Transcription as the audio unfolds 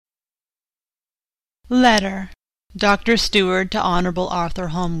Letter. Dr. Stewart to Honourable Arthur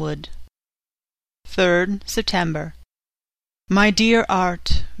Holmwood. 3rd September. My dear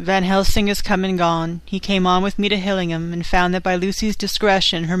Art, Van Helsing is come and gone. He came on with me to Hillingham, and found that by Lucy's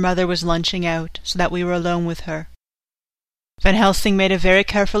discretion her mother was lunching out, so that we were alone with her. Van Helsing made a very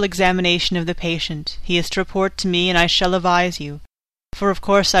careful examination of the patient. He is to report to me, and I shall advise you, for of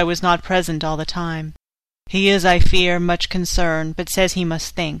course I was not present all the time. He is, I fear, much concerned, but says he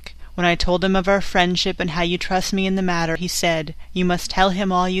must think. When I told him of our friendship and how you trust me in the matter, he said, "You must tell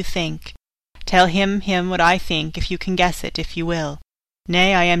him all you think. Tell him what I think, if you can guess it, if you will.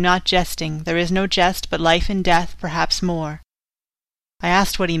 Nay, I am not jesting. There is no jest but life and death, perhaps more." I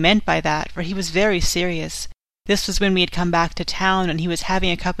asked what he meant by that, for he was very serious. This was when we had come back to town, and he was having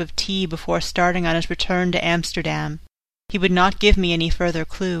a cup of tea before starting on his return to Amsterdam. He would not give me any further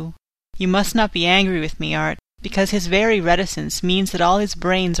clue. You must not be angry with me, Art, because his very reticence means that all his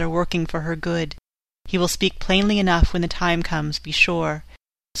brains are working for her good. He will speak plainly enough when the time comes, be sure.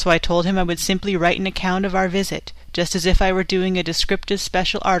 So I told him I would simply write an account of our visit, just as if I were doing a descriptive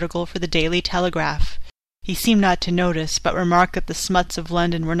special article for the Daily Telegraph. He seemed not to notice, but remarked that the smuts of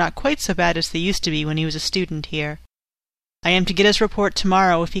London were not quite so bad as they used to be when he was a student here. I am to get his report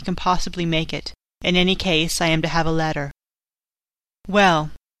tomorrow if he can possibly make it. In any case, I am to have a letter. Well,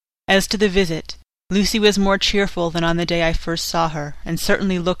 as to the visit, Lucy was more cheerful than on the day I first saw her, and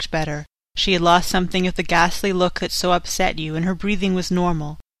certainly looked better. She had lost something of the ghastly look that so upset you, and her breathing was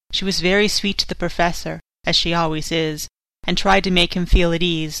normal. She was very sweet to the professor, as she always is, and tried to make him feel at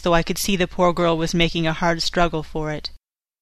ease, though I could see the poor girl was making a hard struggle for it.